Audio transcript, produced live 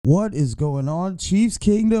What is going on, Chiefs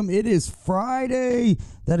Kingdom? It is Friday.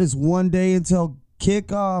 That is one day until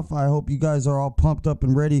kickoff. I hope you guys are all pumped up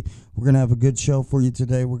and ready. We're going to have a good show for you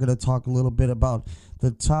today. We're going to talk a little bit about the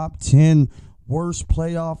top 10 worst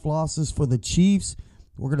playoff losses for the Chiefs.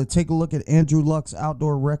 We're going to take a look at Andrew Luck's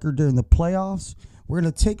outdoor record during the playoffs. We're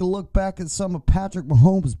going to take a look back at some of Patrick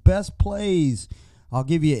Mahomes' best plays. I'll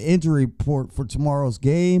give you an injury report for tomorrow's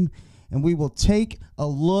game, and we will take a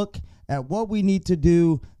look at what we need to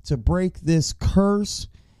do to break this curse.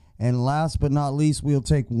 And last but not least, we'll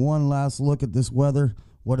take one last look at this weather,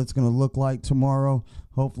 what it's going to look like tomorrow.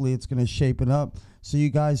 Hopefully it's going to shape it up. So you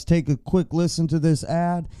guys take a quick listen to this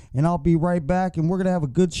ad, and I'll be right back, and we're going to have a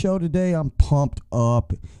good show today. I'm pumped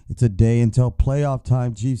up. It's a day until playoff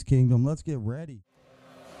time, Chiefs Kingdom. Let's get ready.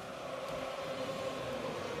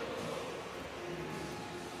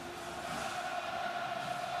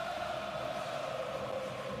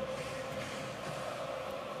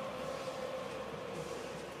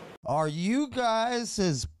 Are you guys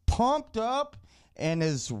as pumped up and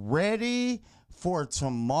as ready for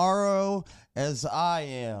tomorrow as I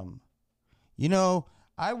am? You know,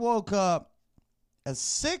 I woke up at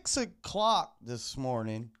 6 o'clock this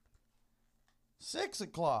morning. 6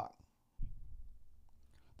 o'clock.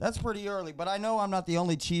 That's pretty early, but I know I'm not the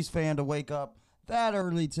only Chiefs fan to wake up that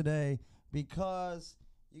early today because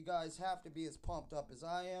you guys have to be as pumped up as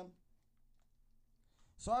I am.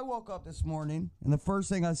 So I woke up this morning, and the first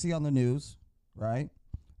thing I see on the news, right,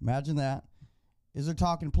 imagine that, is they're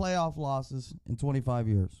talking playoff losses in 25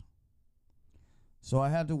 years. So I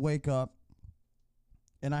had to wake up,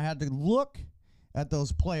 and I had to look at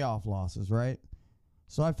those playoff losses, right?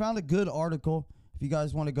 So I found a good article. If you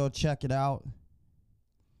guys want to go check it out,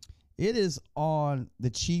 it is on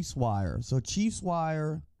the Chiefs Wire. So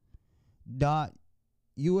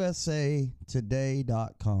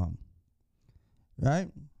chiefswire.usatoday.com. Right?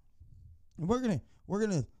 And we're gonna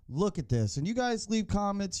look at this. And you guys leave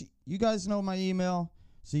comments. You guys know my email,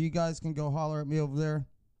 so you guys can go holler at me over there.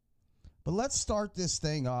 But let's start this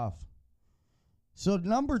thing off. So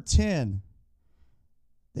number 10,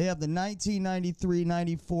 they have the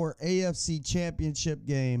 1993-94 AFC Championship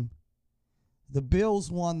game. The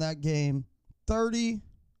Bills won that game 30-13.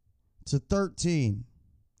 It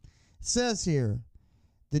says here,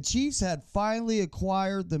 the Chiefs had finally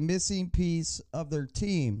acquired the missing piece of their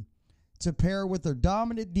team to pair with their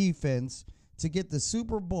dominant defense to get to the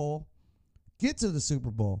Super Bowl.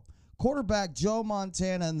 Quarterback Joe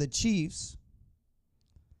Montana and the Chiefs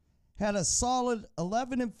had a solid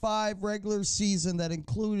 11-5 regular season that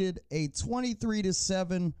included a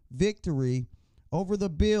 23-7 victory over the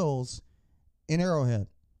Bills in Arrowhead.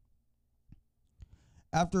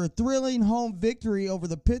 After a thrilling home victory over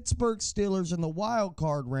the Pittsburgh Steelers in the wild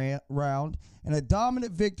card round and a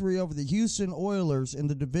dominant victory over the Houston Oilers in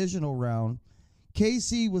the divisional round,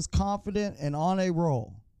 KC was confident and on a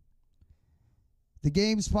roll. The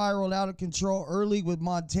game spiraled out of control early with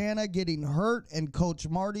Montana getting hurt and Coach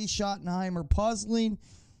Marty Schottenheimer puzzling,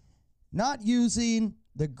 not using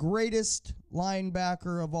the greatest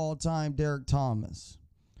linebacker of all time, Derek Thomas.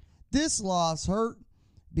 This loss hurt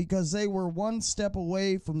because they were one step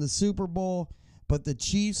away from the Super Bowl, but the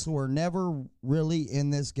Chiefs were never really in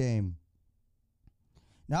this game.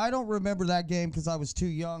 Now, I don't remember that game because I was too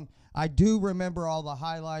young. I do remember all the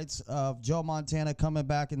highlights of Joe Montana coming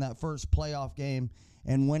back in that first playoff game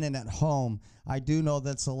and winning at home. I do know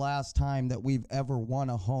that's the last time that we've ever won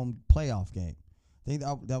a home playoff game. I think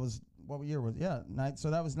that was, what year was it? Yeah, so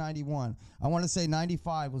that was 91. I want to say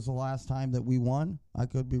 95 was the last time that we won. I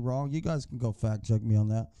could be wrong. You guys can go fact check me on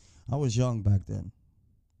that. I was young back then.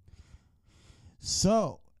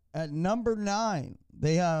 So, at number 9,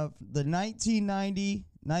 they have the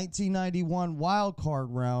 1990-1991 wild card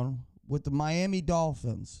round with the Miami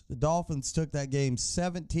Dolphins. The Dolphins took that game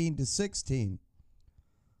 17-16.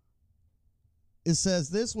 It says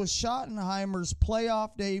this was Schottenheimer's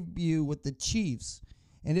playoff debut with the Chiefs,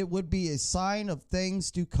 and it would be a sign of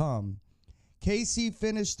things to come. KC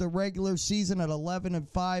finished the regular season at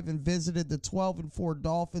 11-5 and visited the 12-4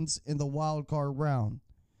 Dolphins in the wild card round.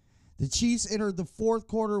 The Chiefs entered the fourth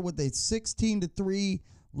quarter with a 16-3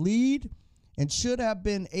 lead and should have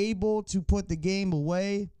been able to put the game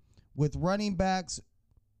away with running backs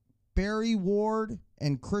Barry Ward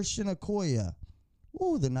and Christian Okoye.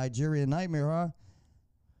 Ooh, the Nigerian nightmare, huh?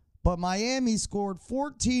 But Miami scored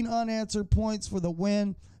 14 unanswered points for the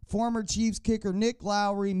win. Former Chiefs kicker Nick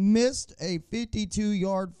Lowry missed a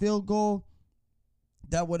 52-yard field goal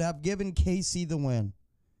that would have given KC the win.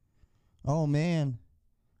 Oh, man.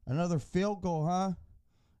 Another field goal, huh?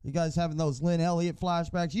 You guys having those Lynn Elliott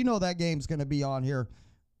flashbacks? You know that game's going to be on here.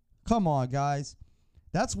 Come on, guys.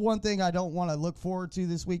 That's one thing I don't want to look forward to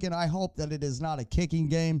this weekend. I hope that it is not a kicking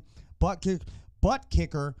game. Butt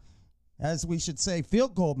kicker, as we should say,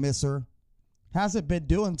 field goal misser, hasn't been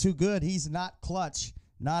doing too good. He's not clutch.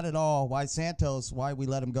 Not at all. Why Santos, why we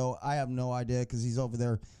let him go, I have no idea, because he's over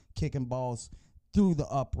there kicking balls through the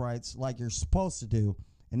uprights like you're supposed to do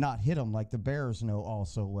and not hit them like the Bears know all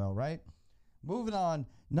so well, right? Moving on,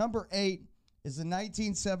 number 8 is the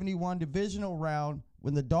 1971 divisional round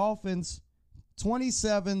when the Dolphins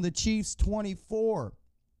 27, the Chiefs 24.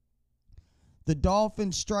 The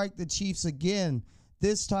Dolphins strike the Chiefs again,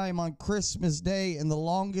 this time on Christmas Day in the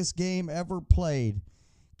longest game ever played.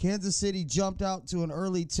 Kansas City jumped out to an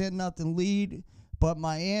early 10-0 lead, but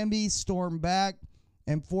Miami stormed back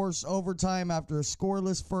and forced overtime after a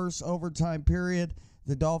scoreless first overtime period.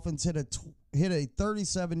 The Dolphins hit a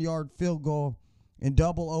 37-yard field goal in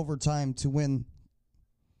double overtime to win.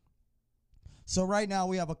 So right now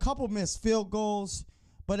we have a couple missed field goals,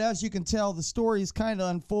 but as you can tell, the story is kind of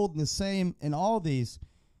unfolding the same in all these.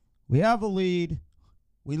 We have a lead,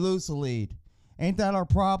 we lose the lead. Ain't that our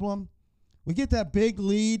problem? We get that big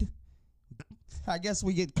lead, I guess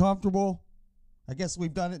we get comfortable. I guess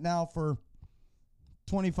we've done it now for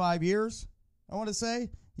 25 years, I want to say.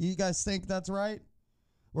 You guys think that's right?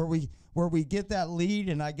 Where we get that lead,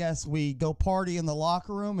 and I guess we go party in the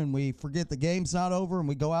locker room, and we forget the game's not over, and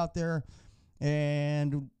we go out there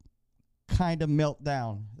and kind of melt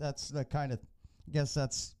down. That's the kind of, I guess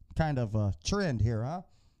that's kind of a trend here, huh?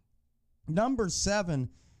 Number 7,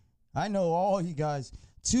 I know all you guys,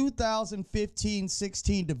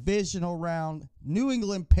 2015-16 divisional round, New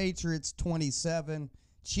England Patriots 27,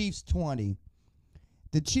 Chiefs 20.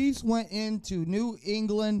 The Chiefs went into New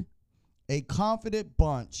England a confident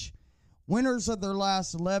bunch, winners of their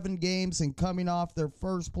last 11 games and coming off their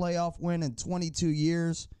first playoff win in 22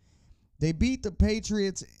 years. They beat the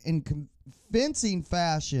Patriots in convincing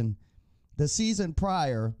fashion the season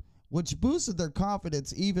prior, which boosted their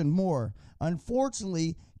confidence even more.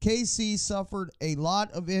 Unfortunately, KC suffered a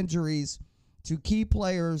lot of injuries to key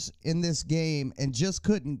players in this game and just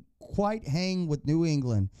couldn't quite hang with New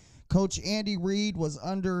England. Coach Andy Reid was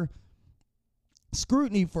under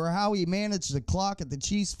scrutiny for how he managed the clock at the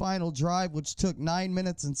Chiefs' final drive, which took 9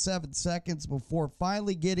 minutes and 7 seconds before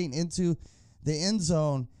finally getting into the end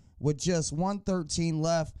zone with just 1:13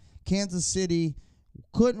 left. Kansas City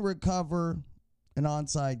couldn't recover an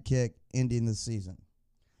onside kick, ending the season.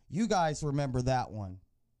 You guys remember that one.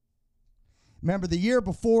 Remember, the year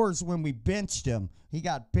before is when we benched him. He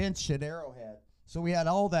got benched at Arrowhead. So we had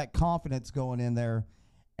all that confidence going in there.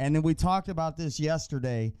 And then we talked about this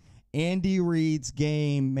yesterday. Andy Reid's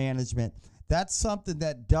game management. That's something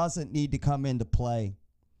that doesn't need to come into play.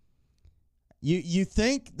 You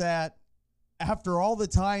think that after all the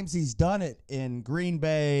times he's done it in Green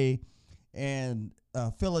Bay and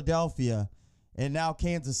Philadelphia and now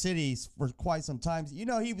Kansas City for quite some time,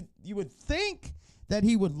 you would think that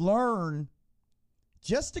he would learn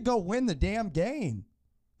just to go win the damn game.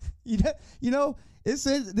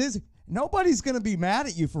 Nobody's going to be mad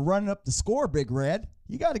at you for running up the score, Big Red.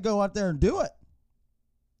 You got to go out there and do it.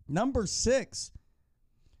 Number 6,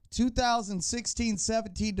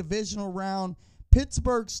 2016-17 divisional round,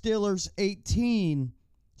 Pittsburgh Steelers 18,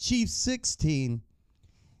 Chiefs 16.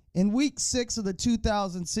 In week 6 of the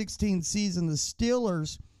 2016 season, the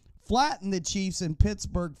Steelers flattened the Chiefs in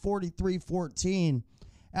Pittsburgh 43-14.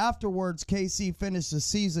 Afterwards, KC finished the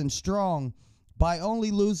season strong by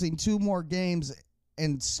only losing 2 more games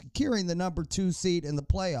and securing the number 2 seed in the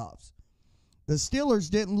playoffs. The Steelers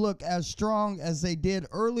didn't look as strong as they did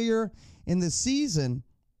earlier in the season,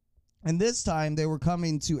 and this time they were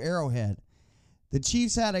coming to Arrowhead. The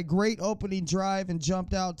Chiefs had a great opening drive and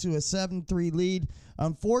jumped out to a 7-3 lead.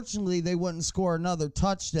 Unfortunately, they wouldn't score another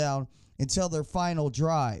touchdown until their final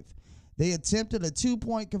drive. They attempted a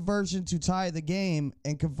 2-point conversion to tie the game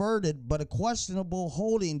and converted, but a questionable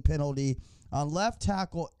holding penalty on left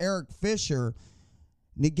tackle Eric Fisher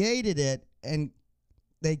negated it, and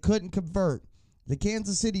they couldn't convert. The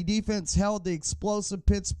Kansas City defense held the explosive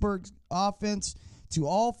Pittsburgh offense to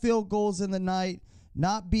all field goals in the night,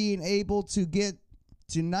 not being able to get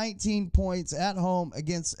to 19 points at home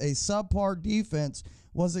against a subpar defense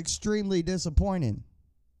was extremely disappointing.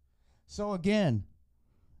 So again,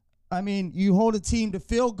 you hold a team to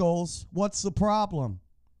field goals, what's the problem?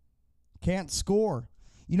 Can't score.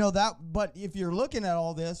 But if you're looking at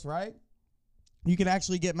all this, right, you can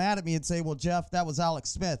actually get mad at me and say, well, Jeff, that was Alex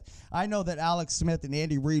Smith. I know that Alex Smith and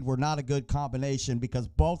Andy Reid were not a good combination because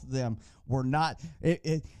both of them were not.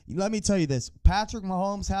 Let me tell you this. Patrick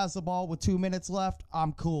Mahomes has the ball with 2 minutes left.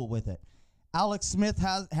 I'm cool with it. Alex Smith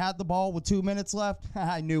had the ball with 2 minutes left.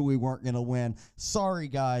 I knew we weren't going to win. Sorry,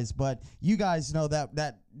 guys, but you guys know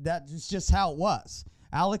that's just how it was.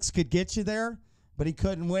 Alex could get you there, but he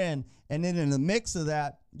couldn't win. And then in the mix of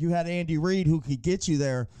that, you had Andy Reid who could get you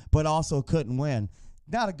there, but also couldn't win.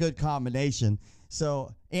 Not a good combination.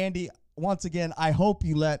 So, Andy, once again, I hope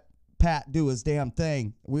you let Pat do his damn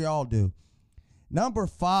thing. We all do. Number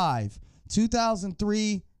 5,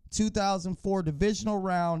 2003-2004 divisional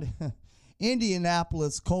round.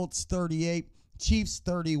 Indianapolis Colts 38, Chiefs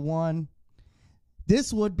 31.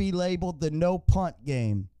 This would be labeled the no punt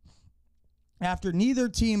game. After neither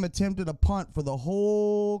team attempted a punt for the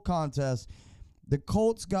whole contest, the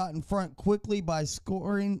Colts got in front quickly by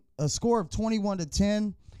scoring a score of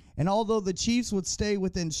 21-10. And although the Chiefs would stay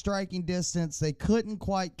within striking distance, they couldn't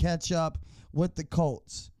quite catch up with the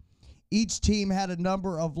Colts. Each team had a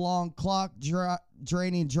number of long clock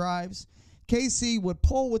draining drives. KC would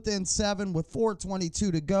pull within 7 with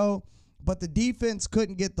 4:22 to go, but the defense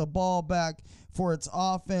couldn't get the ball back for its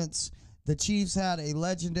offense. The Chiefs had a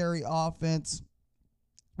legendary offense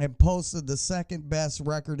and posted the second best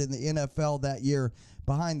record in the NFL that year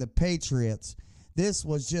behind the Patriots. This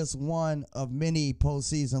was just one of many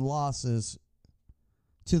postseason losses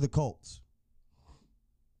to the Colts.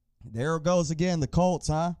 There it goes again, the Colts,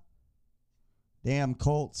 huh? Damn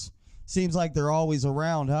Colts. Seems like they're always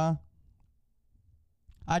around, huh?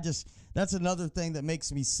 That's another thing that makes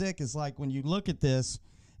me sick is like when you look at this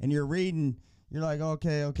and you're reading, you're like,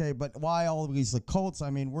 okay, but why always the Colts?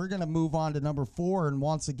 I mean, we're going to move on to number 4, and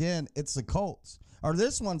once again, it's the Colts. Or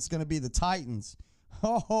this one's going to be the Titans.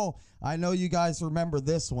 Oh, I know you guys remember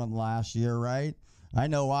this one last year, right? I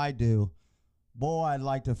know I do. Boy, I'd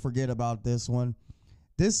like to forget about this one.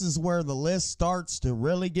 This is where the list starts to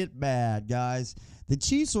really get bad, guys. The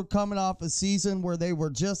Chiefs were coming off a season where they were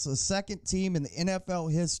just the second team in the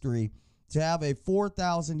NFL history to have a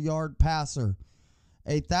 4,000-yard passer,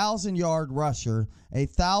 a 1,000-yard rusher, a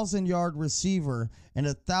 1,000-yard receiver, and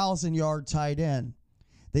a 1,000-yard tight end.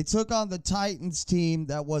 They took on the Titans team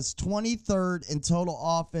that was 23rd in total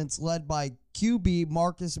offense, led by QB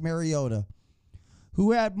Marcus Mariota,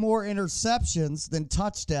 who had more interceptions than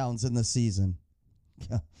touchdowns in the season.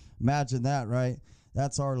 Imagine that, right?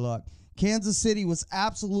 That's our luck. Kansas City was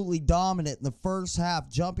absolutely dominant in the first half,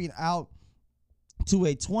 jumping out to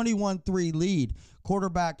a 21-3 lead.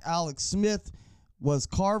 Quarterback Alex Smith was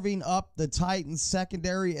carving up the Titans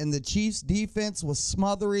secondary, and the Chiefs defense was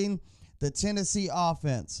smothering the Tennessee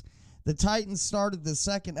offense. The Titans started the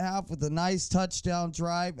second half with a nice touchdown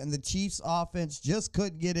drive, and the Chiefs offense just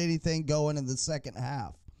couldn't get anything going in the second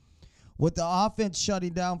half. With the offense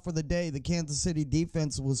shutting down for the day, the Kansas City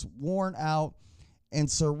defense was worn out and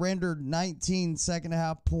surrendered 19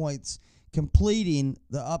 second-half points, completing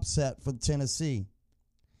the upset for Tennessee.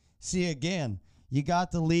 See, again, you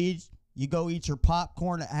got the lead, you go eat your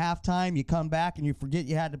popcorn at halftime, you come back and you forget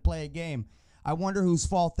you had to play a game. I wonder whose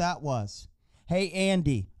fault that was. Hey,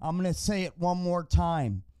 Andy, I'm going to say it one more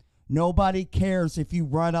time. Nobody cares if you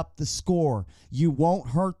run up the score. You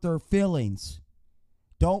won't hurt their feelings.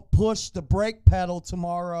 Don't push the brake pedal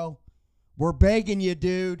tomorrow. We're begging you,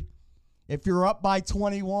 dude. If you're up by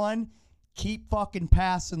 21, keep fucking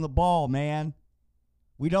passing the ball, man.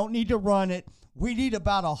 We don't need to run it. We need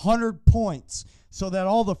about 100 points so that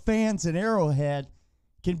all the fans in Arrowhead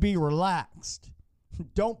can be relaxed.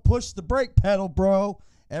 Don't push the brake pedal, bro.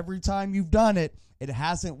 Every time you've done it, it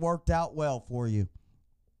hasn't worked out well for you.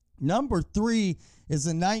 Number 3 is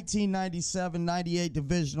the 1997-98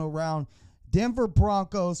 divisional round. Denver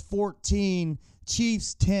Broncos 14,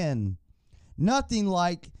 Chiefs 10. Nothing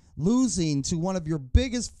like losing to one of your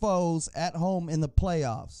biggest foes at home in the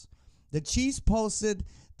playoffs. The Chiefs posted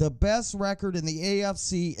the best record in the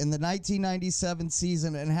AFC in the 1997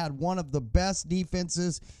 season and had one of the best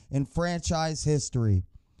defenses in franchise history.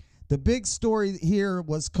 The big story here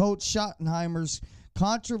was Coach Schottenheimer's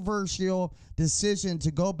controversial decision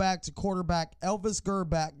to go back to quarterback Elvis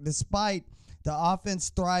Grbac despite the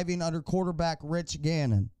offense thriving under quarterback Rich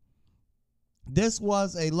Gannon. This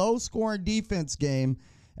was a low-scoring defense game,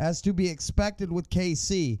 as to be expected with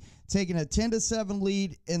KC. Taking a 10-7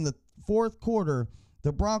 lead in the fourth quarter,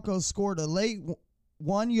 the Broncos scored a late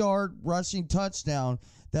 1-yard rushing touchdown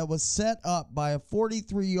that was set up by a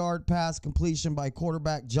 43-yard pass completion by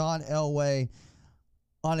quarterback John Elway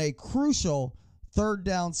on a crucial third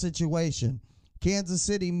down situation. Kansas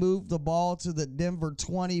City moved the ball to the Denver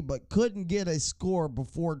 20 but couldn't get a score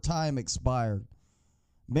before time expired.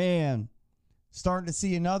 Man, starting to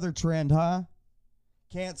see another trend, huh?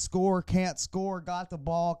 Can't score, got the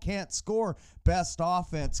ball, can't score. Best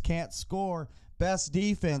offense, can't score. Best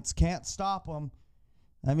defense, can't stop them.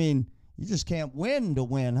 I mean, You just can't win to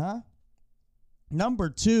win, huh? Number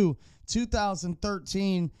 2,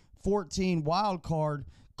 2013-14 wild card,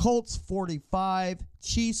 Colts 45,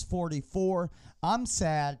 Chiefs 44. I'm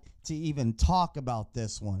sad to even talk about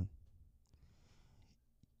this one.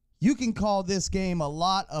 You can call this game a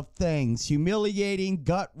lot of things. Humiliating,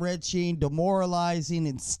 gut-wrenching, demoralizing,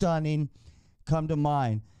 and stunning come to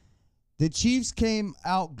mind. The Chiefs came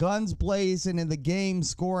out guns blazing in the game,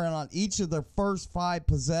 scoring on each of their first 5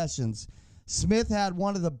 possessions. Smith had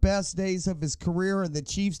one of the best days of his career, and the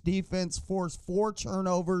Chiefs defense forced 4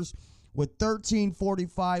 turnovers with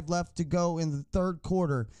 13:45 left to go in the third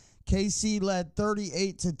quarter. KC led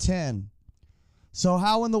 38-10. So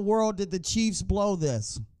how in the world did the Chiefs blow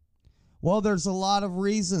this? Well, there's a lot of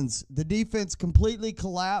reasons. The defense completely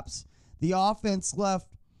collapsed. The offense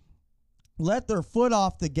let their foot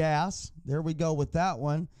off the gas. There we go with that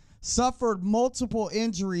one. Suffered multiple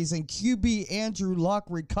injuries, and QB Andrew Luck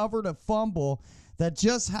recovered a fumble that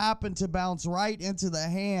just happened to bounce right into the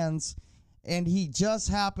hands, and he just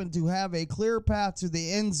happened to have a clear path to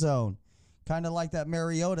the end zone. Kind of like that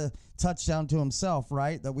Mariota touchdown to himself,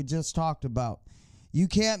 right, that we just talked about. You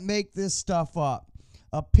can't make this stuff up.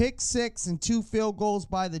 A pick 6 and 2 field goals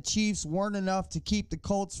by the Chiefs weren't enough to keep the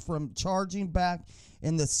Colts from charging back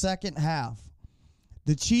in the second half.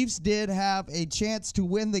 The Chiefs did have a chance to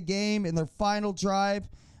win the game in their final drive,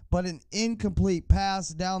 but an incomplete pass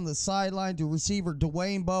down the sideline to receiver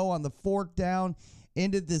Dwayne Bowe on the 4th down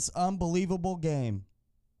ended this unbelievable game.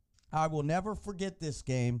 I will never forget this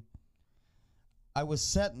game. I was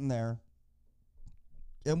sitting there,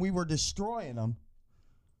 and we were destroying them,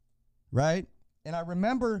 right? And I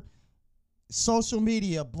remember social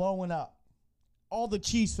media blowing up, all the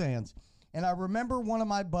Chiefs fans. And I remember one of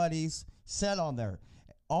my buddies said on there,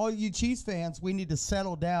 all you Chiefs fans, we need to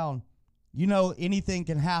settle down. You know, anything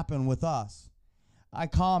can happen with us. I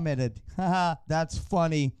commented, haha, that's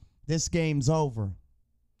funny. This game's over.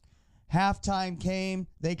 Halftime came.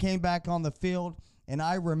 They came back on the field. And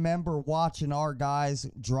I remember watching our guys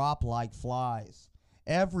drop like flies.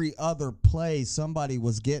 Every other play, somebody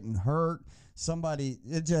was getting hurt.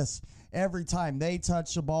 Every time they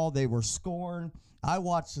touched the ball, they were scoring. I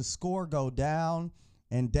watched the score go down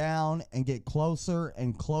and get closer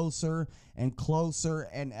and closer and closer.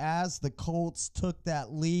 And as the Colts took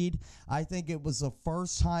that lead, I think it was the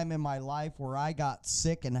first time in my life where I got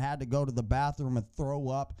sick and had to go to the bathroom and throw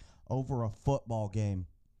up over a football game.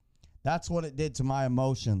 That's what it did to my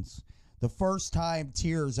emotions. The first time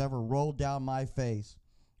tears ever rolled down my face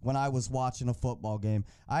when I was watching a football game.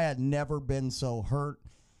 I had never been so hurt,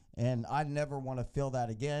 and I never want to feel that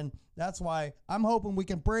again. That's why I'm hoping we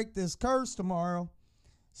can break this curse tomorrow.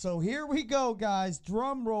 So here we go, guys.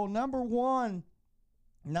 Drum roll. Number 1,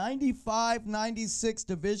 95-96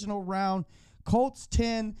 divisional round. Colts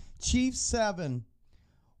 10, Chiefs 7.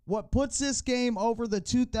 What puts this game over the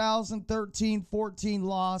 2013-14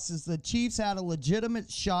 loss is the Chiefs had a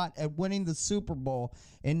legitimate shot at winning the Super Bowl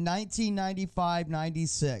in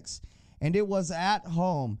 1995-96, and it was at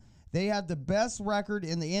home. They had the best record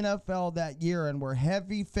in the NFL that year and were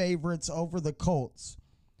heavy favorites over the Colts.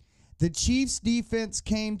 The Chiefs' defense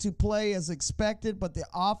came to play as expected, but the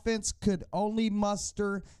offense could only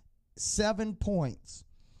muster 7 points.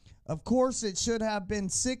 Of course, it should have been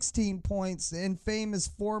 16 points. The infamous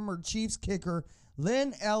former Chiefs kicker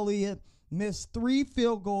Lynn Elliott missed 3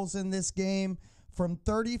 field goals in this game from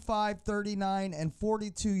 35, 39, and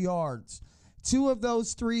 42 yards. 2 of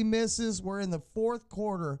those 3 misses were in the fourth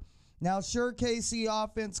quarter. Now, sure, KC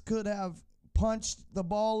offense could have punched the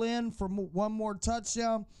ball in for one more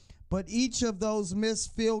touchdown, but each of those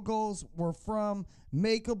missed field goals were from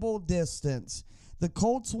makeable distance. The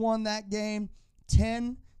Colts won that game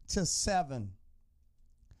 10-7.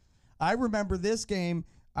 I remember this game.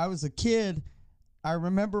 I was a kid. I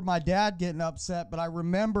remember my dad getting upset, but I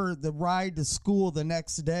remember the ride to school the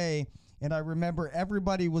next day, and I remember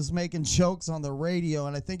everybody was making jokes on the radio,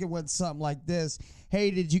 and I think it went something like this.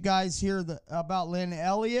 Hey, did you guys hear about Lynn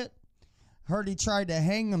Elliott? Heard he tried to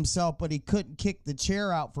hang himself, but he couldn't kick the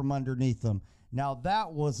chair out from underneath him. Now,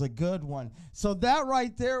 that was a good one. So that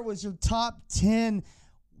right there was your top 10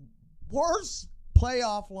 worst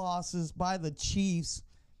playoff losses by the Chiefs.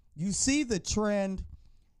 You see the trend.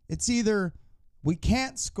 It's either we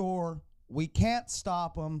can't score, we can't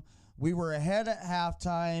stop them, we were ahead at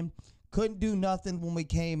halftime, couldn't do nothing when we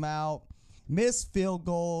came out, missed field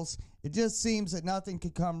goals. It just seems that nothing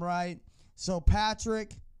could come right. So,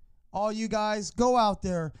 Patrick, all you guys, go out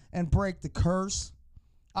there and break the curse.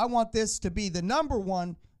 I want this to be the number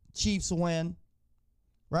 1 Chiefs win,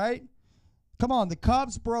 right? Come on, the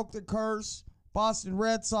Cubs broke the curse. Boston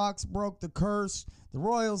Red Sox broke the curse. The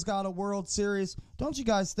Royals got a World Series. Don't you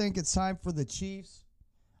guys think it's time for the Chiefs?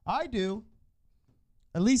 I do.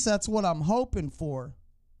 At least that's what I'm hoping for.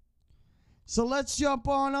 So let's jump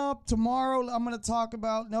on up. Tomorrow I'm going to talk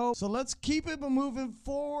about So let's keep it moving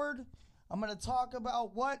forward. I'm going to talk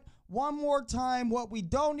about one more time, what we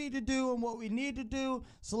don't need to do and what we need to do.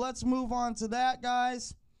 So let's move on to that,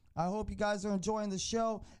 guys. I hope you guys are enjoying the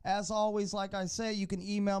show. As always, like I say, you can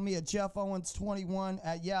email me at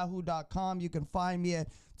jeffowens21@yahoo.com. You can find me at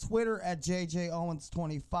Twitter at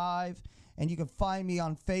jjowens25. And you can find me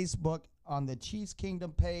on Facebook on the Chiefs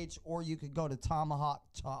Kingdom page, or you could go to Tomahawk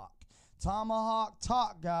Talk. Tomahawk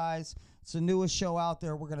Talk, guys. It's the newest show out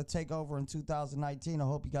there. We're going to take over in 2019. I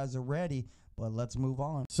hope you guys are ready, but let's move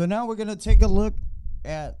on. So now we're going to take a look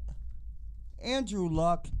at Andrew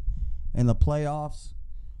Luck in the playoffs.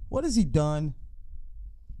 What has he done?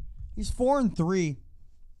 He's 4-3.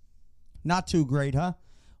 Not too great, huh?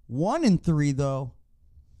 1-3, though,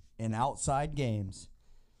 in outside games.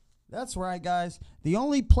 That's right, guys. The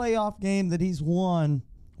only playoff game that he's won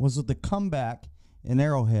was with the comeback in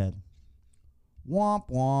Arrowhead. Womp,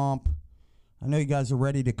 womp. I know you guys are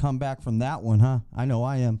ready to come back from that one, huh? I know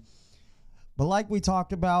I am. But like we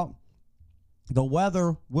talked about, the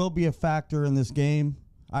weather will be a factor in this game,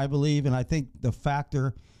 I believe. And I think the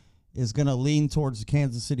factor is going to lean towards the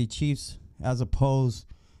Kansas City Chiefs as opposed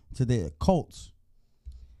to the Colts.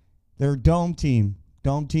 They're a dome team.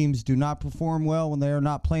 Dome teams do not perform well when they are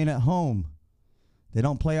not playing at home. They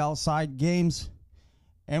don't play outside games.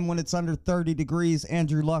 And when it's under 30 degrees,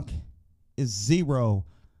 Andrew Luck is 0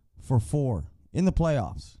 for 4 in the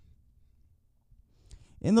playoffs.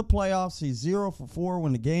 In the playoffs, he's 0 for 4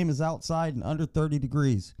 when the game is outside and under 30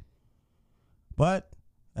 degrees. But,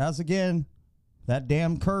 as again, that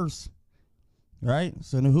damn curse, right?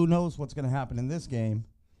 So who knows what's going to happen in this game.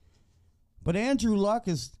 But Andrew Luck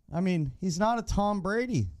is, he's not a Tom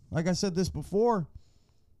Brady. Like I said this before,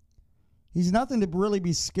 he's nothing to really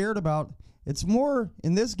be scared about. It's more,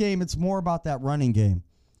 in this game, it's more about that running game.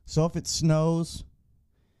 So if it snows,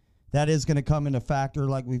 that is going to come into factor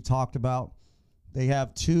like we've talked about. They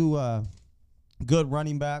have two good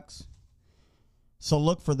running backs. So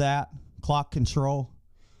look for that. Clock control.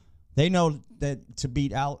 They know that to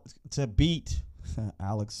beat Alex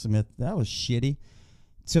Smith, that was shitty.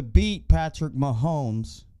 To beat Patrick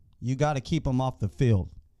Mahomes, you got to keep him off the field.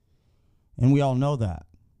 And we all know that.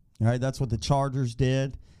 All right, that's what the Chargers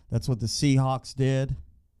did. That's what the Seahawks did.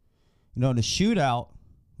 You know, in a shootout,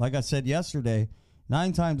 like I said yesterday,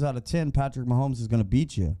 9 times out of 10, Patrick Mahomes is going to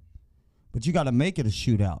beat you. But you got to make it a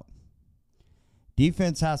shootout.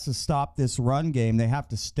 Defense has to stop this run game. They have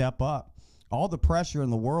to step up. All the pressure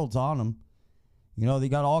in the world's on them. You know, they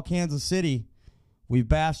got all Kansas City. We've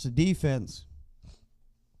bashed the defense.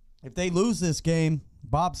 If they lose this game,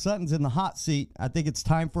 Bob Sutton's in the hot seat. I think it's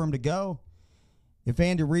time for him to go. If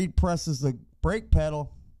Andy Reid presses the brake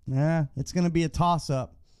pedal, it's going to be a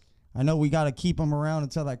toss-up. I know we got to keep him around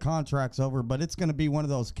until that contract's over, but it's going to be one of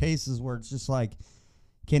those cases where it's just like,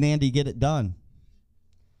 can Andy get it done?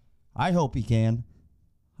 I hope he can.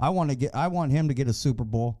 I want him to get a Super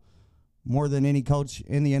Bowl more than any coach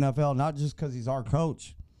in the NFL, not just because he's our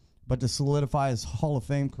coach, but to solidify his Hall of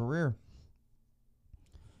Fame career.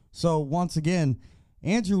 So, once again,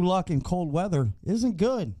 Andrew Luck in cold weather isn't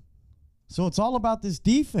good. So, it's all about this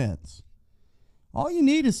defense. All you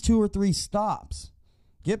need is 2 or 3 stops.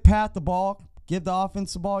 Get Pat the ball. Give the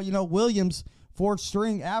offense the ball. You know, Williams, 4th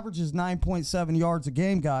string, averages 9.7 yards a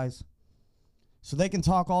game, guys. So, they can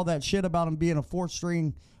talk all that shit about him being a 4th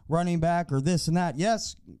string running back or this and that.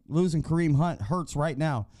 Yes, losing Kareem Hunt hurts right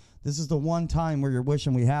now. This is the one time where you're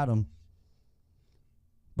wishing we had him.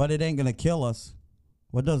 But it ain't going to kill us.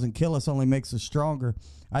 What doesn't kill us only makes us stronger.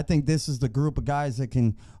 I think this is the group of guys that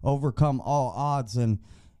can overcome all odds and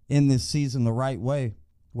end this season the right way.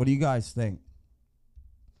 What do you guys think?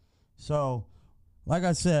 So, like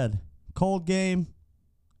I said, cold game,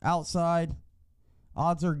 outside,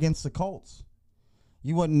 odds are against the Colts.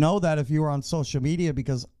 You wouldn't know that if you were on social media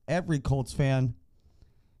because every Colts fan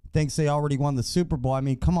thinks they already won the Super Bowl. I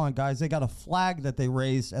mean, come on, guys. They got a flag that they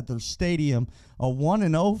raised at their stadium, a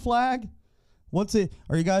 1-0 flag. What's it?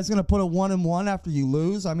 Are you guys going to put a 1-1 after you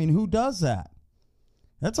lose? I mean, who does that?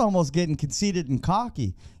 That's almost getting conceited and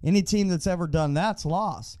cocky. Any team that's ever done that's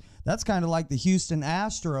lost. That's kind of like the Houston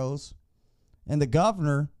Astros and the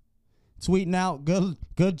governor tweeting out,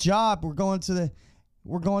 "Good job. We're going to the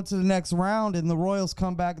next round," and the Royals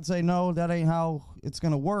come back and say, "No, that ain't how it's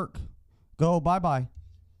going to work. Go bye-bye."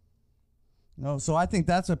 No, so I think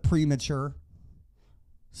that's a premature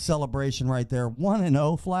celebration right there.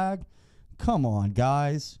 1-0 flag. Come on,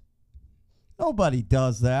 guys. Nobody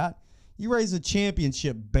does that. You raise a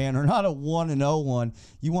championship banner, not a 1-0 one.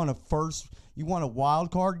 You want a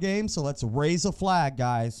wild card game, so let's raise a flag,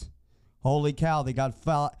 guys. Holy cow, they got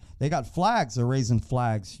flags. They're raising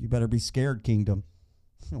flags. You better be scared, Kingdom.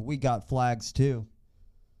 We got flags too.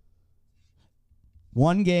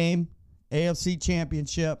 One game, AFC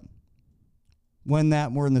Championship. Win that,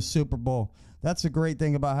 and we're in the Super Bowl. That's the great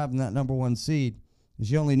thing about having that number 1 seed,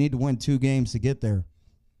 is you only need to win 2 games to get there.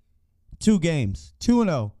 2 games,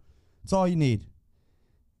 2-0. That's all you need.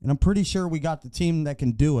 And I'm pretty sure we got the team that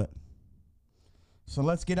can do it. So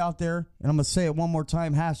let's get out there, and I'm going to say it one more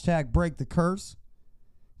time, #BreakTheCurse.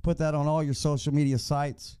 Put that on all your social media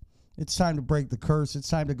sites. It's time to break the curse. It's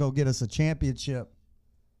time to go get us a championship.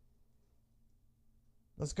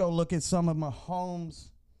 Let's go look at some of Mahomes'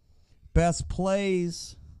 best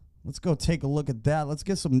plays. Let's go take a look at that. Let's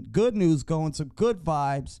get some good news going, some good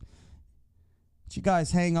vibes. But you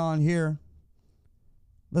guys hang on here.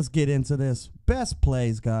 Let's get into this. Best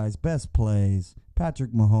plays, guys. Best plays.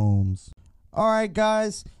 Patrick Mahomes. All right,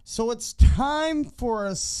 guys. So it's time for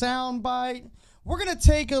a soundbite. We're going to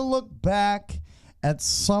take a look back at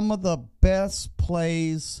some of the best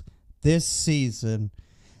plays this season.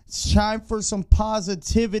 It's time for some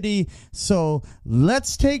positivity. So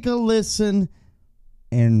let's take a listen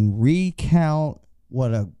and recount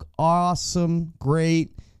what an awesome,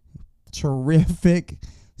 great, terrific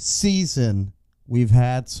season we've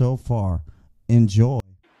had so far. Enjoy.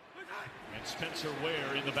 And Spencer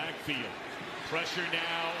Ware in the backfield. Pressure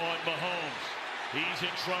now on Mahomes. He's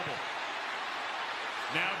in trouble.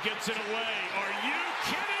 Now gets it away. Are you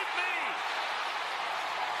kidding me?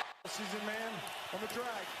 Season man on the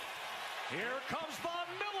drag. Here comes Von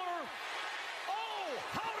Miller. Oh,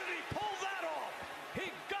 how did he pull that off?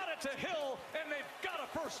 He got it to Hill, and they've got a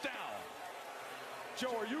first down.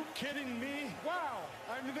 Joe, are you kidding me? Wow.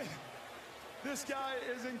 I mean, this guy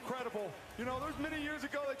is incredible. You know, there's many years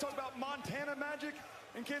ago they talked about Montana magic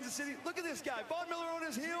in Kansas City. Look at this guy. Von Miller on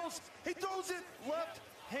his heels. He throws it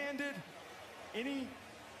left-handed any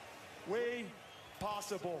way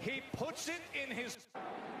possible. He puts it in his...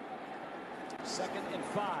 2nd and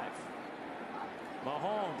 5.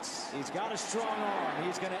 Mahomes, he's got a strong arm.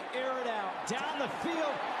 He's going to air it out. Down the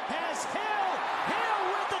field has Hill. Hill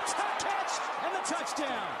with the catch and the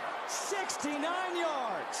touchdown. 69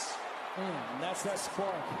 yards. And that's that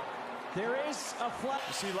spark. There is a flat.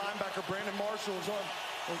 You see linebacker Brandon Marshall is on.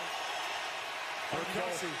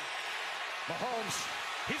 Kelsey. Mahomes,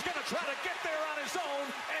 he's going to try to get there on his own,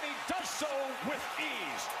 and he does so with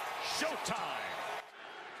ease. Showtime.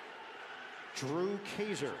 Drew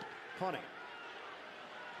Kaiser punting.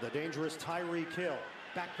 The dangerous Tyreek Hill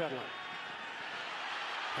backpedaling.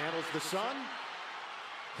 Handles the sun.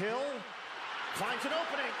 Hill finds an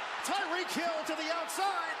opening. Tyreek Hill to the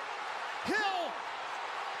outside. Hill,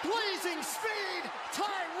 blazing speed.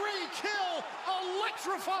 Tyreek Hill,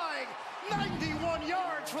 electrifying. 91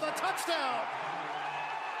 yards for the touchdown.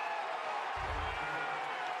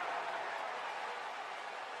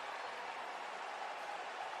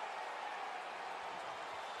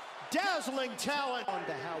 Dazzling talent on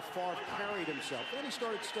to how Favre carried himself. Then he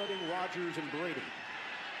started studying Rodgers and Brady.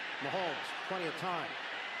 Mahomes, plenty of time.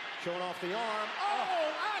 Showing off the arm.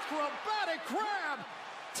 Oh, acrobatic grab.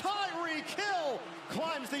 Tyreek Hill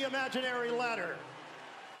climbs the imaginary ladder.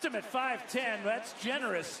 Him at 5'10", that's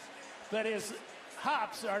generous, but his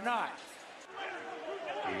hops are not.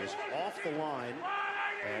 He is off the line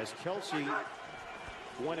as Kelsey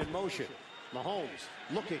went in motion. Mahomes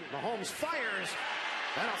looking. Mahomes fires.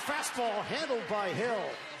 And a fastball handled by Hill.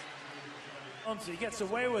 He gets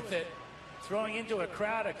away with it, throwing into a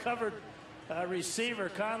crowd, a covered receiver,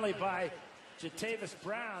 Conley by Jatavis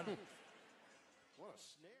Brown. What a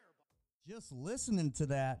snare. Just listening to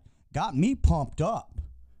that got me pumped up.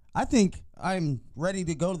 I think I'm ready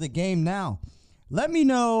to go to the game now. Let me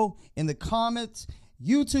know in the comments,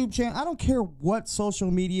 YouTube channel. I don't care what social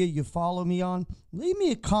media you follow me on. Leave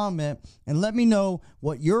me a comment and let me know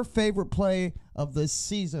what your favorite play of this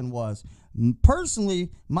season was. Personally,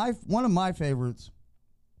 one of my favorites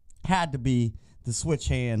had to be the switch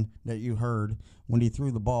hand that you heard when he threw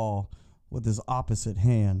the ball with his opposite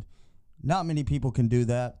hand. Not many people can do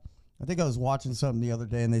that. I think I was watching something the other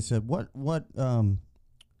day and they said, what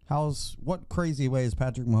crazy way is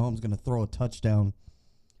Patrick Mahomes going to throw a touchdown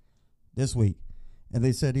this week? And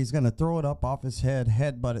they said he's going to throw it up off his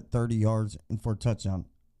headbutt it 30 yards and for a touchdown.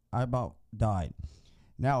 I about died.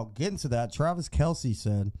 Now, getting to that, Travis Kelce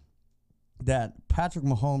said that Patrick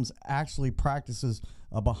Mahomes actually practices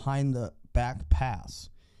a behind-the-back pass.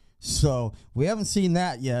 So we haven't seen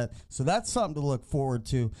that yet. So that's something to look forward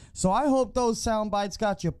to. So I hope those sound bites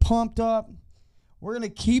got you pumped up. We're going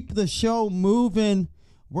to keep the show moving.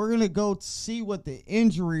 We're going to go see what the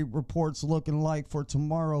injury report's looking like for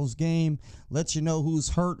tomorrow's game. Let you know who's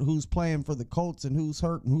hurt, who's playing for the Colts, and who's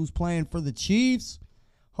hurt and who's playing for the Chiefs.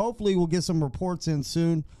 Hopefully we'll get some reports in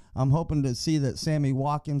soon. I'm hoping to see that Sammy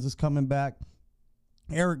Watkins is coming back.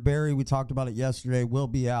 Eric Berry, we talked about it yesterday, will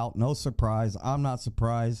be out. No surprise. I'm not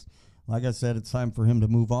surprised. Like I said, it's time for him to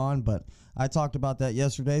move on, but I talked about that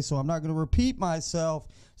yesterday, so I'm not going to repeat myself.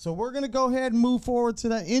 So we're going to go ahead and move forward to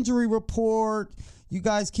that injury report. You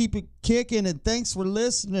guys keep it kicking, and thanks for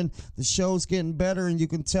listening. The show's getting better, and you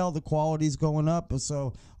can tell the quality's going up. And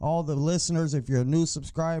so all the listeners, if you're a new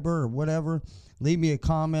subscriber or whatever, leave me a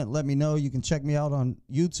comment. Let me know. You can check me out on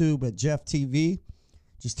YouTube at Jeff TV.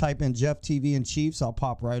 Just type in Jeff TV and Chiefs. I'll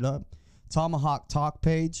pop right up. Tomahawk Talk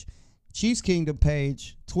page. Chiefs Kingdom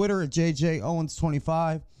page. Twitter at JJ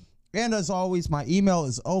Owens25. And as always, my email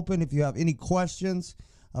is open if you have any questions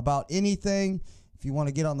about anything. If you want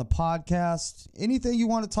to get on the podcast, anything you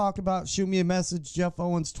want to talk about, shoot me a message,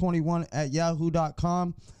 JeffOwens21 at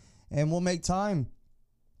yahoo.com, and we'll make time.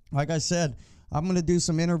 Like I said, I'm going to do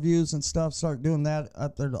some interviews and stuff, start doing that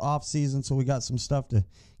after the off season, so we got some stuff to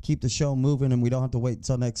keep the show moving, and we don't have to wait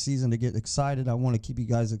until next season to get excited. I want to keep you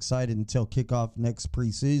guys excited until kickoff next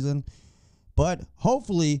preseason. But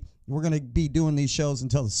hopefully we're going to be doing these shows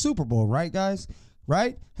until the Super Bowl, right, guys?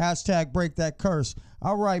 Right? Hashtag break that curse.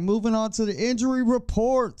 All right, moving on to the injury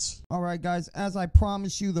reports. All right, guys, as I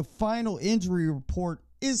promised you, the final injury report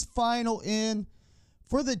is final in.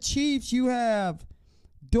 For the Chiefs, you have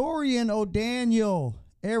Dorian O'Daniel,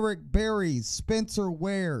 Eric Berry, Spencer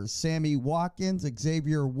Ware, Sammy Watkins,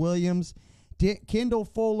 Xavier Williams, Kendall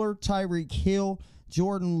Fuller, Tyreek Hill,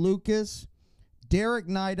 Jordan Lucas, Derek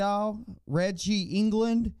Nidal, Reggie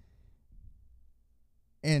England,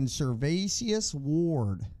 and Servatius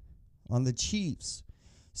Ward on the Chiefs.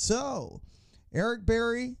 So, Eric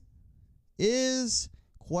Berry is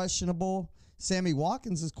questionable. Sammy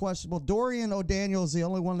Watkins is questionable. Dorian O'Daniel is the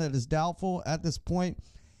only one that is doubtful at this point.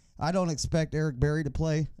 I don't expect Eric Berry to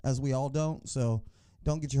play, as we all don't, so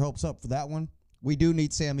don't get your hopes up for that one. We do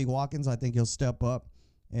need Sammy Watkins. I think he'll step up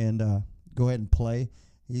and go ahead and play.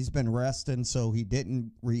 He's been resting, so he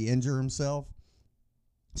didn't re-injure himself.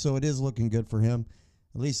 So it is looking good for him.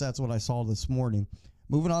 At least that's what I saw this morning.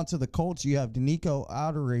 Moving on to the Colts, you have Denico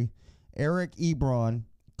Autry, Eric Ebron,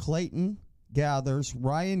 Clayton Gathers,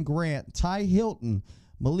 Ryan Grant, Ty Hilton,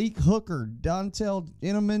 Malik Hooker, Dontel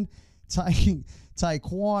Inman,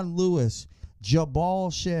 Tyquan Lewis,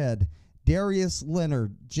 Jabal Shed, Darius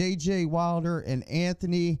Leonard, J.J. Wilder, and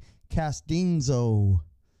Anthony Castinzo.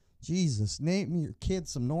 Jesus, name your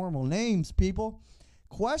kids some normal names, people.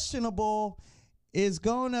 Questionable is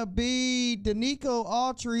going to be Denico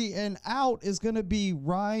Autry, and out is going to be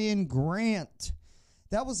Ryan Grant.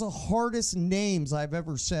 That was the hardest names I've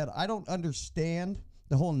ever said. I don't understand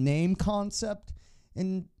the whole name concept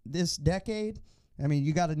in this decade. I mean,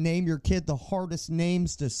 you got to name your kid the hardest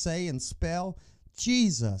names to say and spell.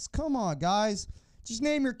 Jesus, come on, guys. Just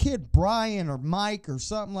name your kid Brian or Mike or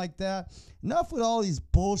something like that. Enough with all these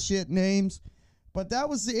bullshit names. But that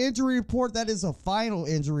was the injury report. That is a final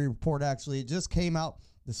injury report, actually. It just came out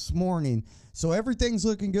this morning. So everything's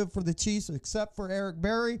looking good for the Chiefs except for Eric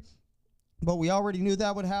Berry. But we already knew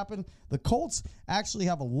that would happen. The Colts actually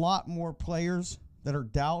have a lot more players that are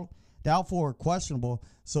doubtful or questionable.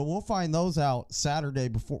 So we'll find those out Saturday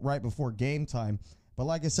right before game time. But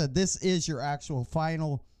like I said, this is your actual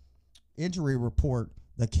final injury report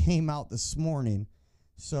that came out this morning.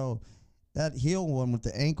 So that heel one with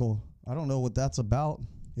the ankle, I don't know what that's about,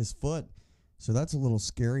 his foot. So that's a little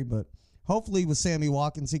scary, but hopefully with Sammy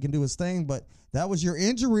Watkins, he can do his thing. But that was your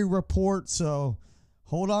injury report, so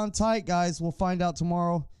hold on tight, guys. We'll find out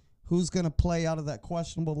tomorrow who's going to play out of that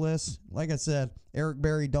questionable list. Like I said, Eric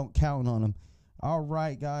Berry, don't count on him. All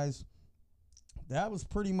right, guys. That was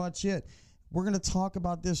pretty much it. We're going to talk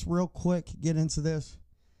about this real quick, get into this.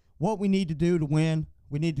 What we need to do to win,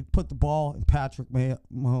 we need to put the ball in Patrick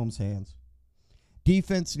Mahomes' hands.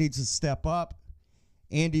 Defense needs to step up.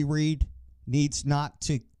 Andy Reid needs not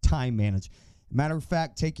to time manage. Matter of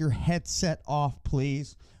fact, take your headset off,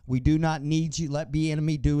 please. We do not need you. Let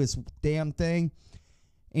Bieniemy do his damn thing.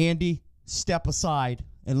 Andy, step aside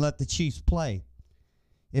and let the Chiefs play.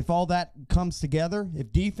 If all that comes together,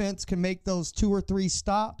 if defense can make those 2 or 3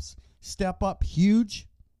 stops, step up huge,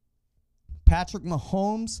 Patrick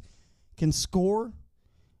Mahomes can score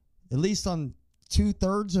at least on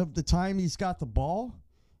 2/3 of the time he's got the ball.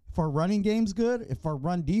 If our running game's good, if our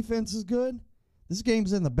run defense is good, this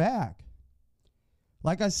game's in the bag.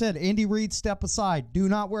 Like I said, Andy Reid, step aside. Do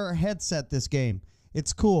not wear a headset this game.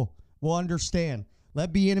 It's cool. We'll understand.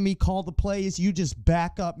 Let Bieniemy call the plays. You just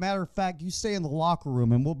back up. Matter of fact, you stay in the locker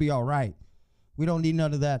room and we'll be all right. We don't need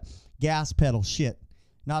none of that gas pedal shit.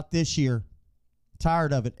 Not this year.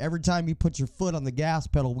 Tired of it. Every time you put your foot on the gas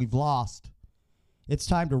pedal, we've lost. It's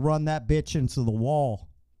time to run that bitch into the wall.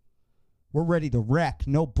 We're ready to wreck.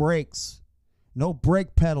 No brakes. No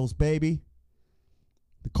brake pedals, baby.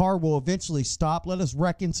 The car will eventually stop. Let us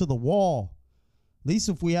wreck into the wall. At least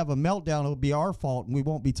if we have a meltdown, it'll be our fault and we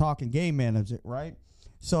won't be talking game management, right?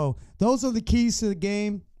 So those are the keys to the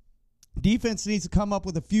game. Defense needs to come up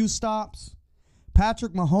with a few stops.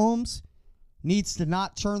 Patrick Mahomes needs to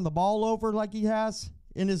not turn the ball over like he has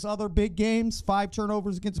in his other big games. 5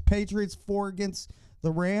 turnovers against the Patriots, 4 against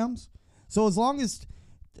the Rams. So as long as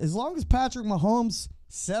Patrick Mahomes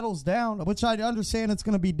settles down, which I understand it's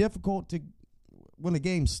going to be difficult to when the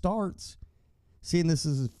game starts, seeing this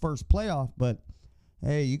is his first playoff, but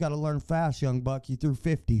hey, you got to learn fast, young buck. You threw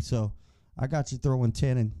 50, so I got you throwing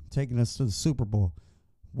 10 and taking us to the Super Bowl.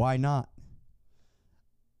 Why not?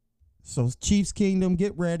 So Chiefs Kingdom,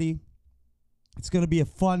 get ready. It's going to be a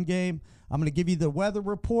fun game. I'm going to give you the weather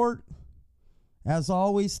report. As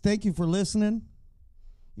always, thank you for listening.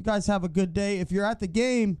 You guys have a good day. If you're at the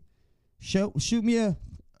game, shoot me a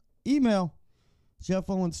email,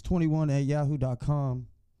 jeffowens21@yahoo.com.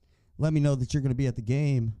 Let me know that you're going to be at the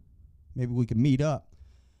game. Maybe we can meet up.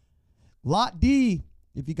 Lot D,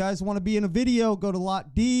 if you guys want to be in a video, go to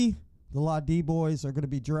Lot D. The Lot D boys are going to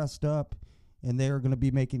be dressed up, and they are going to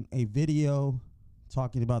be making a video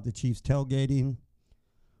talking about the Chiefs tailgating.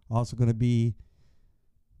 Also going to be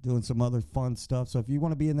doing some other fun stuff. So if you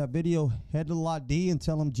want to be in that video, head to Lot D and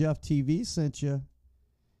tell them Jeff TV sent you.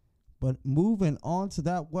 But moving on to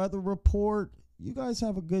that weather report, you guys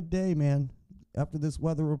have a good day, man, after this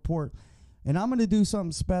weather report. And I'm going to do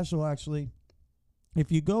something special, actually.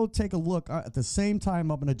 If you go take a look, at the same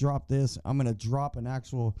time I'm going to drop this, I'm going to drop an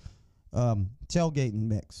actual tailgating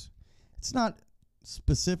mix. It's not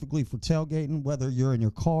specifically for tailgating, whether you're in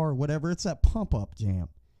your car or whatever. It's that pump-up jam.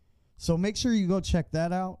 So make sure you go check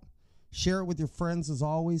that out. Share it with your friends, as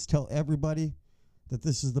always. Tell everybody that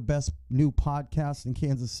this is the best new podcast in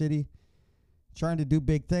Kansas City. Trying to do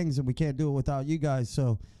big things, and we can't do it without you guys.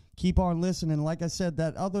 So keep on listening. Like I said,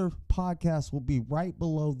 that other podcast will be right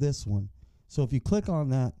below this one. So if you click on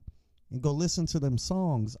that and go listen to them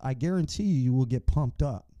songs, I guarantee you will get pumped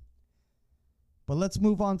up. But let's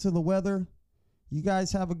move on to the weather. You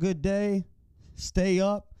guys have a good day. Stay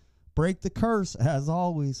up. Break the curse, as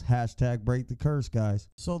always. Hashtag break the curse, guys.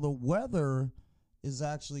 So the weather is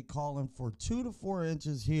actually calling for 2 to 4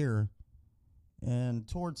 inches here. And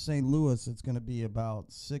towards St. Louis, it's going to be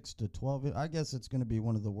about 6 to 12. I guess it's going to be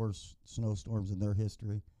one of the worst snowstorms in their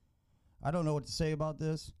history. I don't know what to say about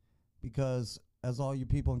this because, as all you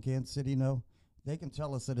people in Kansas City know, they can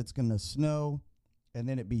tell us that it's going to snow and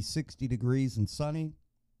then it be 60 degrees and sunny.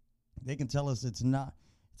 They can tell us it's not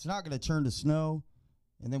going to turn to snow,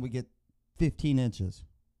 and then we get 15 inches.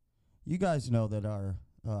 You guys know that our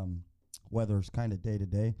weather is kind of day to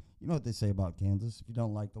day. You know what they say about Kansas. If you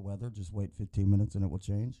don't like the weather, just wait 15 minutes and it will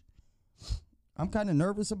change. I'm kind of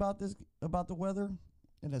nervous about the weather,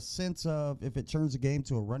 in a sense of if it turns a game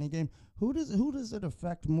to a running game. Who does it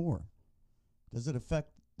affect more? Does it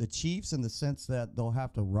affect the Chiefs in the sense that they'll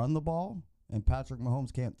have to run the ball and Patrick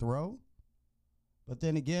Mahomes can't throw? But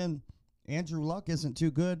then again, Andrew Luck isn't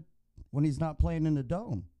too good when he's not playing in the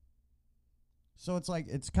dome. So it's like,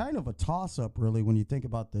 it's kind of a toss-up, really, when you think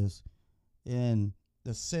about this, in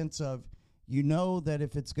the sense of, you know that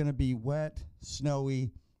if it's going to be wet,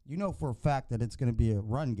 snowy, you know for a fact that it's going to be a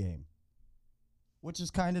run game, which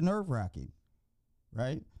is kind of nerve-wracking,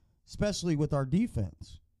 right? Especially with our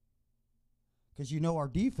defense. Because you know our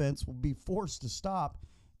defense will be forced to stop,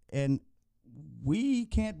 and we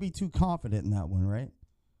can't be too confident in that one, right?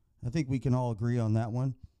 I think we can all agree on that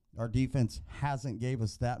one. Our defense hasn't gave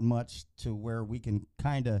us that much to where we can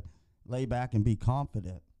kind of lay back and be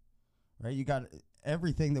confident, right? You got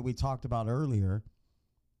everything that we talked about earlier,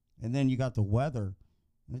 and then you got the weather.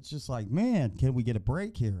 And it's just like, man, can we get a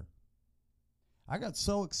break here? I got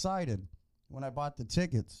so excited when I bought the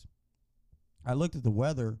tickets. I looked at the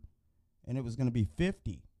weather, and it was going to be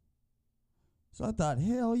 50. So I thought,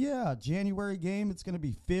 hell yeah, January game, it's going to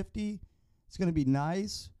be 50. It's going to be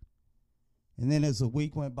nice. And then as the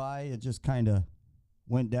week went by, it just kind of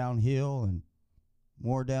went downhill and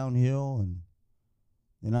more downhill. And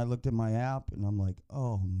then I looked at my app, and I'm like,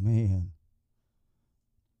 oh, man,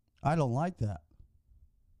 I don't like that.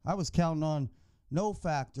 I was counting on no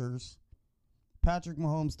factors, Patrick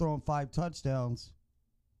Mahomes throwing 5 touchdowns,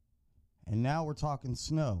 and now we're talking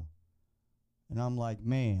snow. And I'm like,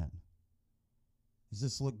 man, does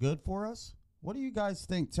this look good for us? What do you guys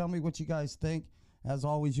think? Tell me what you guys think. As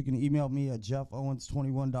always, you can email me at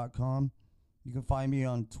jeffowens21.com. You can find me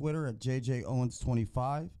on Twitter at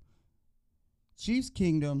jjowens25. Chiefs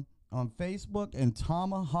Kingdom on Facebook and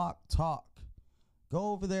Tomahawk Talk.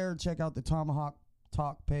 Go over there and check out the Tomahawk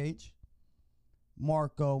Talk page.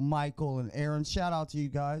 Marco, Michael, and Aaron, shout out to you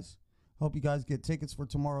guys. Hope you guys get tickets for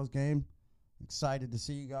tomorrow's game. Excited to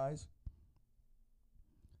see you guys.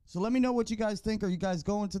 So let me know what you guys think. Are you guys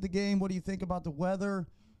going to the game? What do you think about the weather?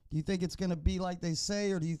 Do you think it's going to be like they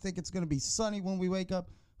say, or do you think it's going to be sunny when we wake up?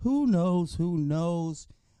 Who knows? Who knows?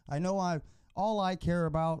 I know all I care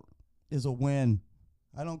about is a win.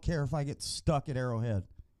 I don't care if I get stuck at Arrowhead.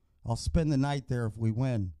 I'll spend the night there if we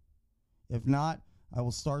win. If not, I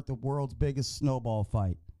will start the world's biggest snowball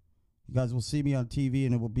fight. You guys will see me on TV,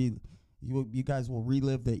 and it will be you guys will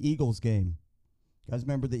relive the Eagles game. You guys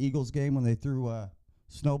remember the Eagles game when they threw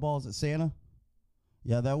snowballs at Santa?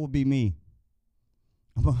 Yeah, that will be me.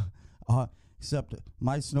 Except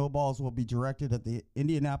my snowballs will be directed at the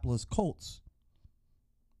Indianapolis Colts.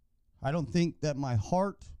 I don't think that my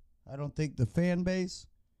heart, I don't think the fan base,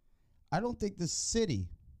 I don't think the city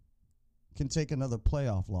can take another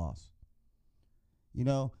playoff loss. You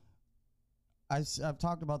know, I've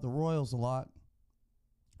talked about the Royals a lot.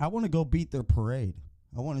 I want to go beat their parade.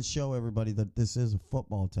 I want to show everybody that this is a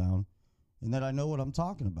football town and that I know what I'm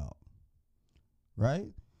talking about. Right?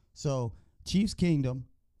 So, Chiefs Kingdom,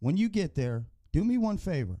 when you get there, do me one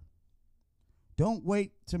favor. Don't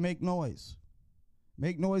wait to make noise.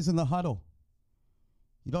 Make noise in the huddle.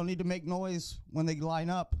 You don't need to make noise when they line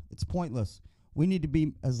up. It's pointless. We need to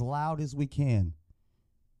be as loud as we can.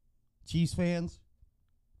 Chiefs fans,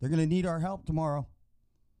 they're going to need our help tomorrow.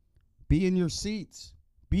 Be in your seats.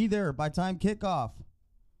 Be there by time kickoff.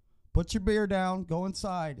 Put your beer down. Go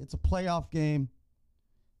inside. It's a playoff game.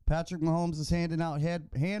 Patrick Mahomes is handing out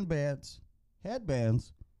headbands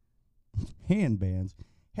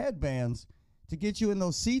to get you in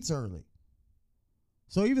those seats early.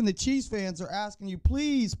 So even the Chiefs fans are asking you,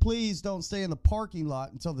 please, please don't stay in the parking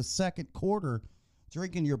lot until the second quarter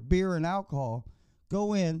drinking your beer and alcohol.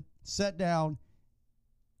 Go in, sit down.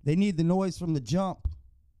 They need the noise from the jump.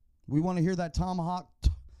 We want to hear that tomahawk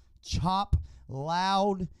chop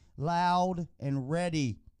loud, and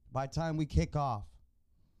ready by the time we kick off.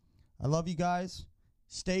 I love you guys.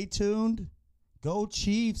 Stay tuned. Go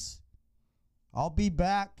Chiefs. I'll be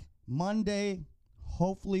back Monday,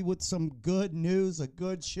 hopefully with some good news, a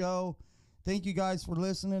good show. Thank you guys for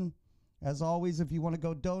listening. As always, if you want to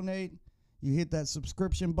go donate, you hit that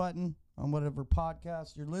subscription button on whatever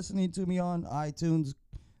podcast you're listening to me on. iTunes.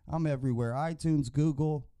 I'm everywhere. iTunes,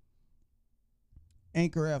 Google,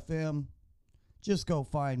 Anchor FM. Just go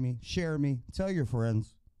find me. Share me. Tell your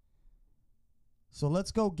friends. So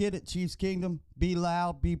let's go get it, Chiefs Kingdom. Be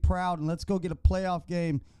loud, be proud, and let's go get a playoff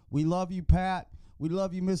game. We love you, Pat. We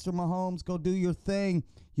love you, Mr. Mahomes. Go do your thing.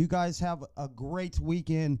 You guys have a great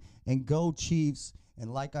weekend, and go Chiefs.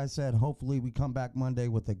 And like I said, hopefully we come back Monday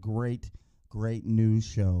with a great news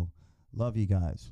show. Love you guys.